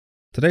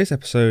Today's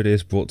episode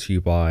is brought to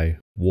you by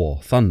War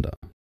Thunder.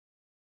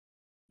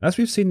 As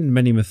we've seen in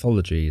many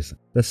mythologies,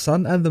 the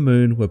sun and the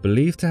moon were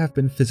believed to have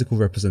been physical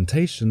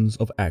representations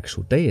of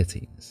actual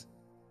deities.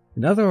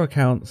 In other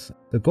accounts,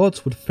 the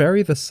gods would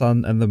ferry the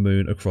sun and the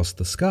moon across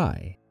the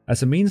sky,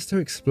 as a means to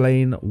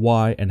explain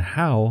why and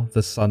how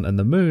the sun and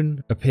the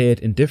moon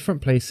appeared in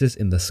different places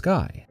in the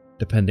sky,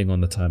 depending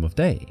on the time of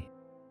day.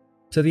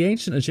 To the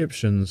ancient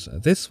Egyptians,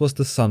 this was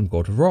the sun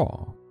god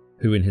Ra,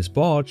 who in his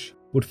barge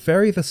would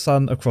ferry the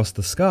sun across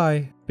the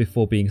sky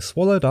before being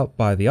swallowed up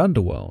by the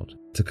underworld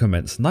to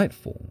commence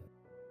nightfall.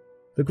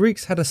 The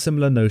Greeks had a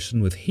similar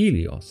notion with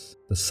Helios,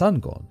 the sun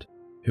god,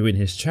 who in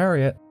his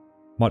chariot,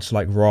 much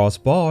like Ra's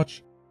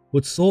barge,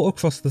 would soar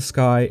across the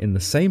sky in the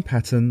same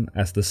pattern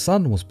as the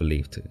sun was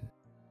believed to.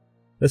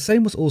 The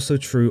same was also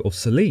true of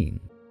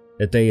Selene,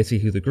 a deity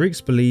who the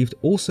Greeks believed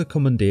also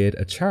commandeered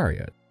a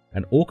chariot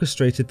and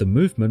orchestrated the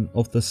movement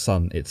of the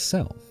sun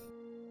itself.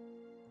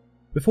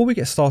 Before we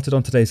get started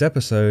on today's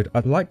episode,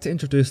 I'd like to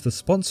introduce the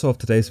sponsor of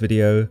today's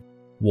video,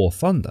 War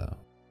Thunder.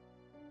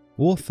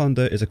 War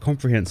Thunder is a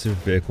comprehensive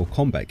vehicle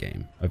combat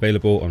game,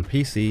 available on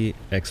PC,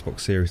 Xbox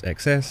Series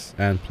XS,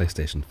 and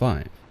PlayStation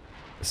 5.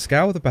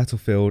 Scour the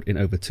battlefield in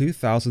over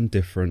 2,000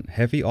 different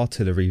heavy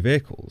artillery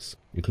vehicles,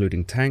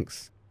 including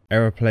tanks,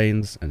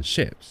 aeroplanes, and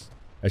ships,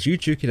 as you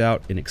duke it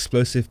out in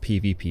explosive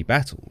PvP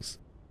battles.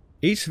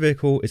 Each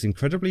vehicle is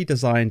incredibly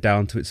designed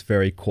down to its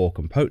very core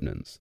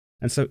components,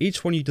 and so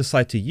each one you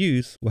decide to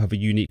use will have a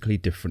uniquely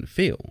different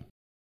feel.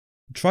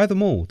 Try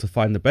them all to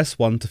find the best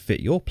one to fit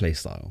your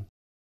playstyle.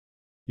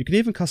 You can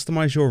even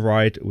customize your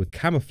ride with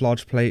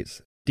camouflage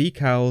plates,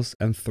 decals,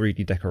 and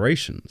 3D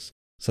decorations,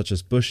 such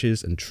as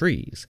bushes and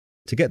trees,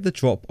 to get the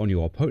drop on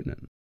your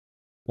opponent.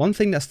 One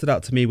thing that stood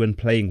out to me when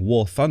playing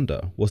War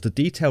Thunder was the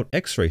detailed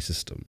X-ray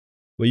system,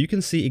 where you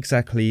can see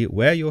exactly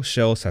where your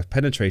shells have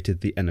penetrated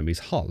the enemy's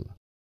hull,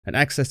 and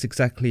access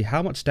exactly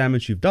how much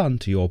damage you've done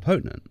to your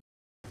opponent.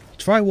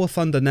 Try War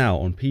Thunder now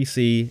on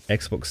PC,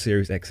 Xbox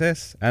Series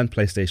XS, and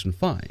PlayStation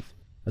 5,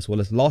 as well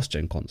as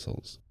last-gen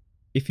consoles.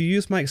 If you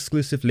use my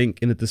exclusive link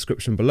in the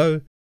description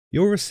below,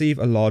 you'll receive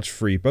a large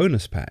free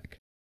bonus pack,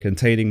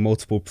 containing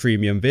multiple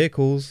premium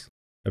vehicles,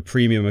 a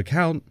premium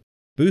account,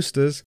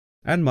 boosters,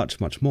 and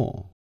much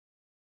more.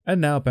 And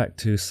now back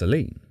to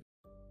Selene.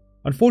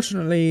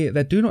 Unfortunately,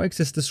 there do not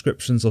exist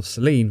descriptions of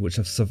Selene which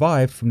have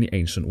survived from the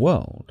ancient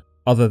world,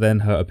 other than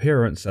her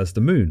appearance as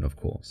the moon, of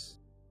course.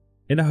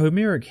 In a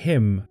Homeric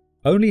hymn,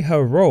 only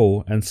her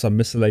role and some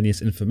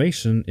miscellaneous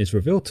information is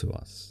revealed to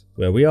us,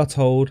 where we are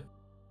told,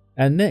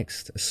 "And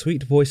next,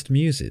 sweet-voiced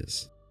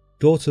muses,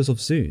 daughters of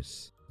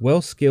Zeus,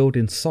 well skilled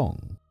in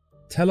song,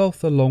 tell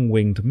of the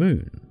long-winged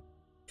moon.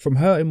 From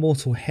her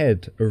immortal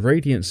head a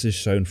radiance is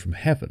shown from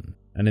heaven,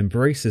 and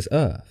embraces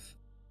earth,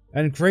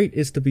 and great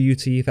is the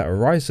beauty that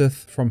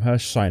ariseth from her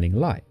shining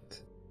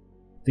light.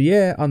 The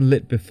air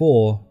unlit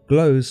before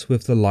glows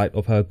with the light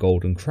of her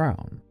golden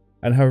crown,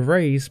 and her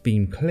rays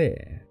beam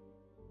clear.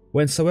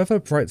 Whensoever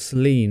bright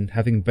Selene,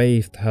 having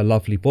bathed her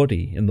lovely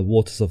body in the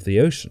waters of the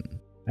ocean,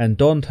 and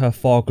donned her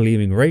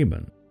far-gleaming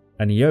raiment,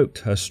 and yoked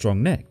her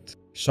strong-necked,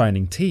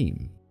 shining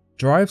team,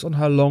 drives on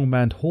her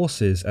long-manned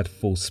horses at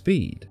full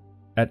speed,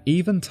 at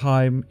even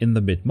time in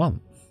the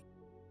mid-month.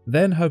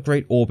 Then her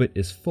great orbit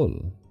is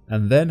full,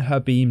 and then her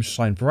beams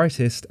shine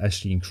brightest as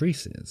she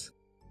increases.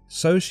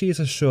 So she is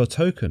a sure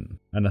token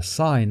and a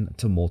sign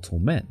to mortal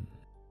men."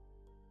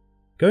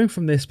 Going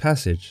from this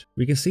passage,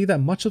 we can see that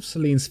much of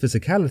Selene's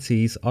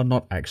physicalities are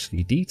not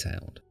actually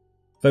detailed,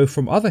 though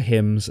from other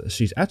hymns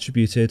she's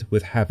attributed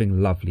with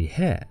having lovely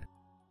hair,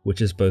 which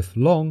is both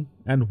long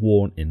and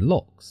worn in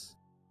locks.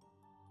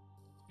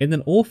 In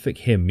an Orphic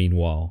hymn,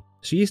 meanwhile,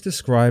 she is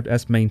described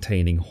as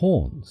maintaining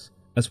horns,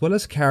 as well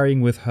as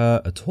carrying with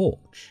her a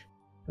torch.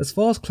 As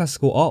far as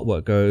classical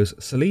artwork goes,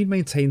 Selene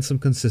maintains some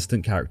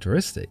consistent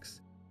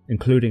characteristics,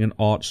 including an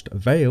arched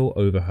veil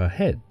over her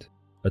head,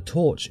 a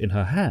torch in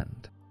her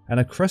hand, and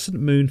a crescent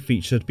moon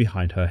featured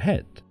behind her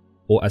head,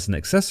 or as an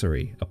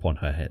accessory upon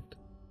her head.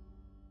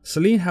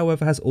 Selene,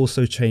 however, has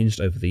also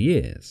changed over the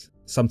years,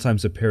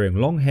 sometimes appearing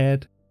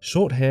long-haired,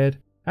 short-haired,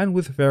 and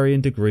with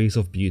varying degrees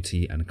of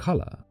beauty and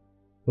colour.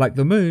 Like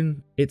the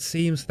moon, it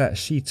seems that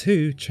she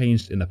too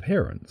changed in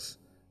appearance,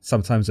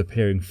 sometimes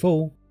appearing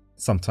full,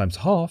 sometimes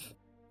half,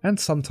 and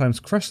sometimes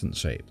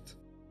crescent-shaped.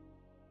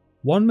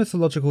 One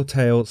mythological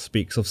tale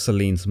speaks of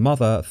Selene's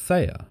mother,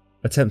 Thea,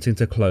 attempting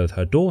to clothe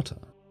her daughter.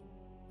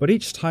 But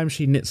each time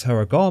she knits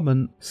her a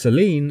garment,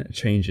 Selene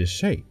changes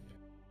shape.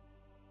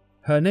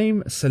 Her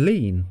name,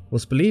 Selene,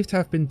 was believed to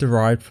have been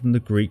derived from the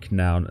Greek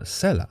noun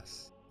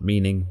selas,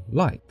 meaning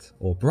light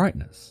or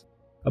brightness,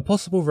 a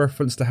possible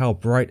reference to how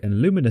bright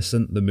and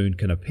luminescent the moon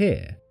can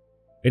appear.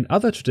 In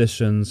other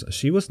traditions,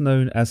 she was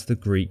known as the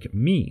Greek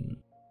Mene,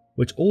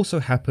 which also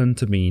happened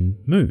to mean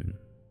moon.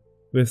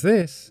 With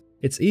this,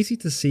 it's easy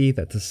to see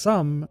that to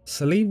some,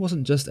 Selene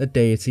wasn't just a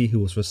deity who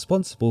was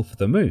responsible for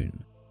the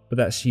moon, but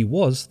that she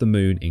was the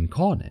moon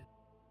incarnate.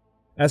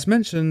 As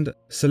mentioned,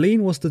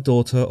 Selene was the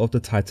daughter of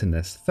the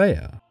Titaness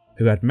Thea,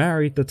 who had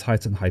married the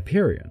Titan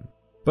Hyperion,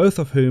 both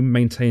of whom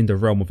maintained a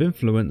realm of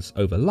influence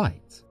over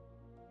light.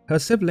 Her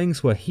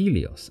siblings were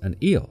Helios and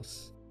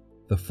Eos,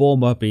 the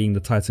former being the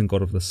Titan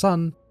god of the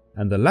sun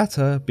and the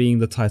latter being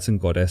the Titan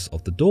goddess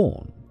of the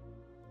dawn.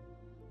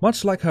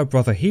 Much like her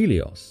brother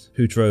Helios,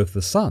 who drove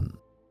the sun,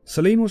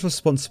 Selene was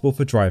responsible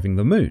for driving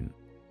the moon,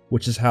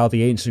 which is how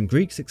the ancient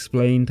Greeks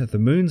explained the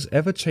moon's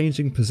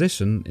ever-changing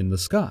position in the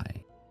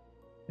sky.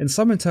 In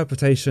some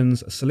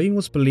interpretations, Selene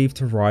was believed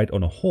to ride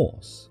on a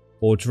horse,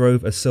 or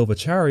drove a silver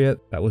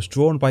chariot that was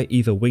drawn by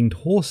either winged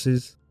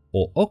horses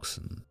or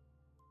oxen.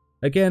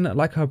 Again,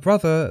 like her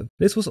brother,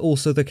 this was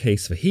also the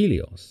case for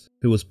Helios,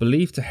 who was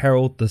believed to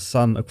herald the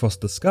sun across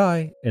the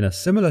sky in a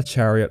similar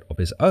chariot of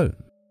his own.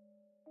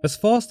 As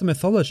far as the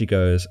mythology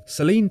goes,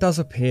 Selene does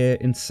appear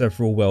in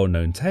several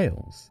well-known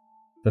tales,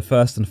 the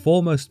first and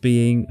foremost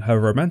being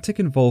her romantic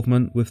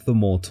involvement with the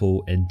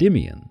mortal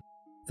Endymion.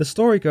 The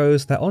story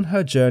goes that on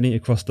her journey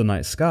across the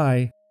night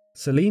sky,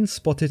 Selene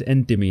spotted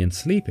Endymion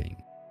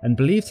sleeping, and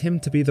believed him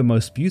to be the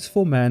most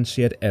beautiful man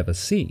she had ever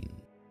seen.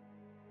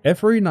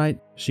 Every night,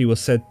 she was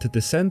said to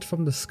descend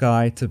from the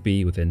sky to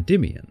be with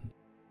Endymion,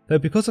 though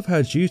because of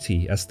her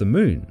duty as the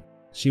moon,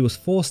 she was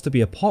forced to be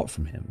apart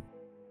from him.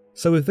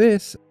 So with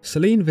this,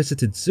 Selene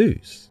visited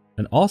Zeus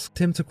and asked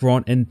him to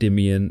grant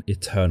Endymion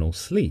eternal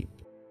sleep,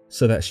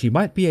 so that she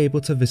might be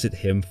able to visit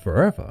him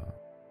forever.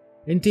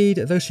 Indeed,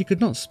 though she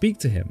could not speak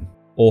to him,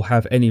 or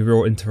have any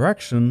real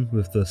interaction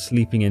with the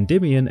sleeping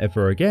Endymion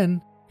ever again,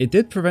 it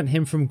did prevent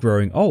him from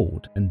growing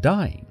old and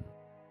dying.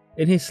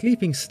 In his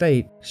sleeping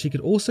state, she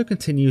could also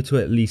continue to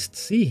at least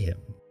see him,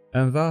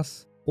 and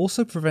thus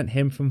also prevent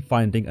him from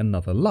finding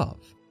another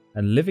love,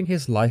 and living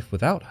his life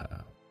without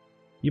her.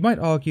 You might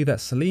argue that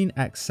Selene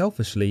acts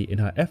selfishly in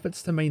her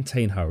efforts to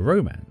maintain her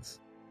romance,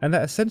 and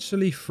that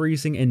essentially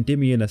freezing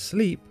Endymion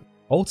asleep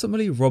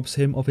ultimately robs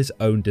him of his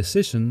own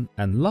decision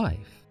and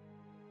life.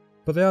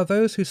 But there are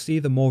those who see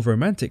the more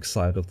romantic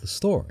side of the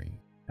story,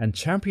 and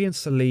champion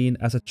Selene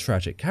as a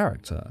tragic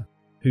character,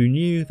 who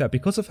knew that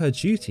because of her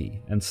duty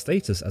and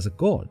status as a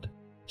god,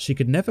 she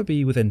could never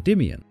be with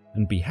Endymion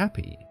and be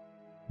happy,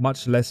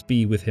 much less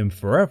be with him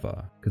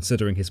forever,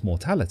 considering his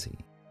mortality.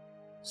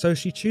 So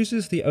she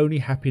chooses the only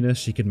happiness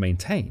she can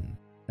maintain,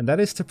 and that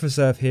is to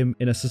preserve him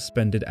in a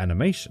suspended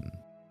animation,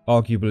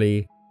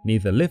 arguably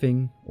neither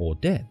living or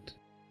dead.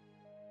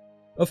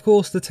 Of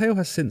course, the tale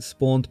has since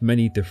spawned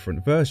many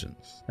different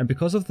versions, and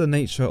because of the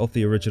nature of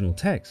the original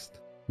text,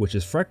 which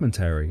is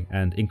fragmentary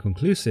and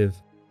inconclusive,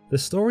 the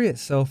story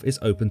itself is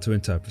open to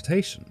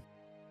interpretation.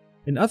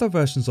 In other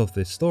versions of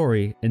this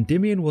story,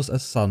 Endymion was a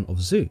son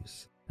of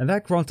Zeus, and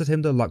that granted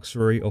him the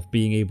luxury of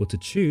being able to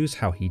choose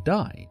how he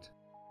died.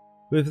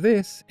 With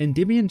this,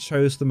 Endymion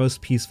chose the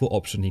most peaceful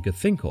option he could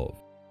think of,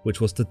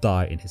 which was to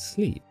die in his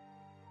sleep.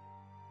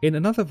 In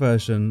another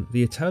version,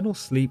 the eternal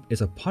sleep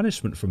is a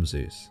punishment from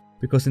Zeus,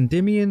 because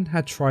Endymion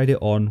had tried it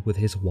on with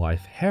his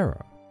wife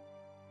Hera.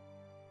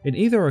 In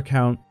either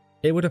account,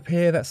 it would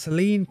appear that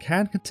Selene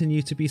can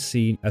continue to be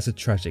seen as a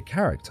tragic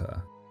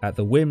character, at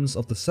the whims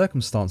of the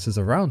circumstances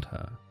around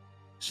her.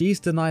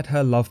 She's denied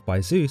her love by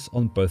Zeus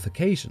on both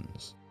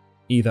occasions,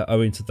 either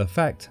owing to the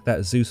fact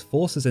that Zeus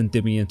forces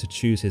Endymion to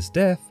choose his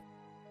death,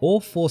 or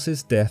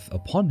forces death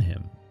upon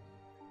him.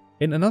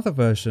 In another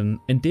version,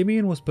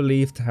 Endymion was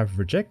believed to have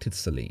rejected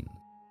Selene,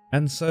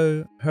 and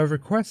so her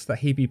request that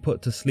he be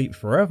put to sleep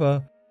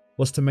forever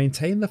was to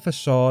maintain the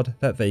facade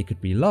that they could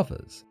be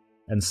lovers,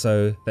 and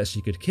so that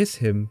she could kiss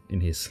him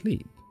in his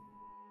sleep.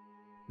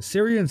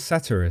 Syrian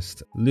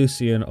satirist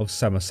Lucian of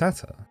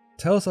Samosata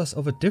tells us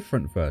of a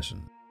different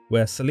version,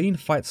 where Selene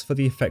fights for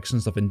the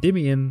affections of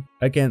Endymion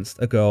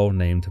against a girl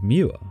named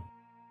Mua.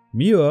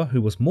 Mua,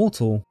 who was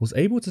mortal, was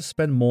able to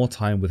spend more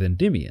time with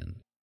Endymion,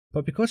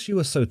 but because she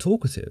was so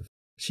talkative,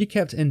 she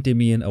kept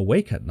Endymion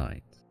awake at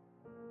night.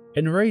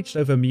 Enraged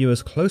over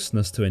Mua's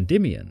closeness to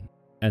Endymion,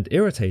 and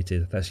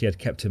irritated that she had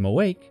kept him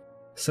awake,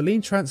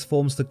 Selene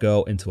transforms the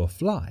girl into a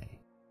fly.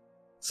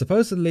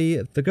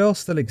 Supposedly, the girl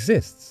still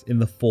exists in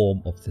the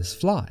form of this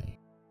fly,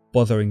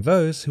 bothering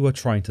those who are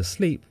trying to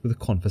sleep with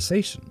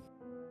conversation.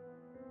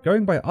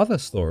 Going by other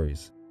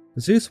stories,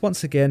 Zeus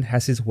once again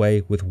has his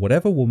way with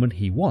whatever woman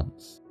he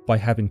wants, by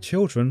having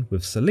children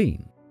with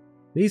Selene.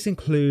 These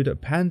include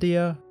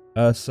Pandia,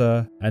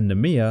 Ursa, and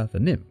Nemea the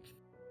nymph.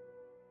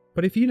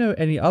 But if you know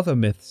any other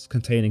myths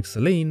containing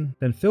Selene,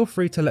 then feel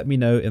free to let me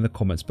know in the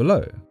comments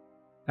below.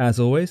 As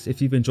always,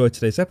 if you've enjoyed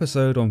today's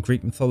episode on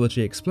Greek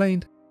mythology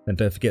explained, then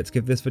don't forget to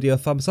give this video a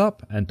thumbs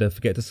up and don't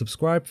forget to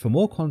subscribe for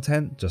more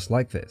content just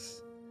like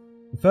this.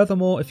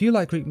 Furthermore, if you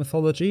like Greek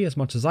mythology as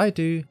much as I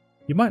do,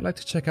 you might like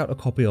to check out a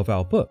copy of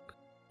our book,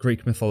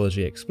 Greek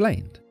Mythology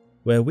Explained,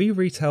 where we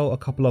retell a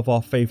couple of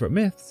our favourite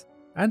myths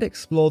and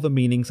explore the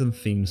meanings and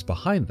themes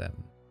behind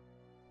them.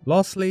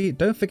 Lastly,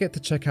 don't forget to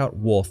check out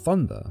War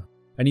Thunder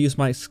and use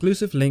my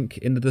exclusive link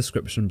in the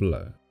description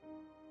below.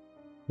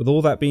 With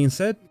all that being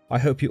said, I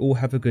hope you all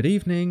have a good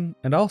evening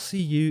and I'll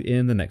see you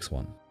in the next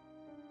one.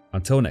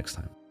 Until next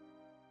time.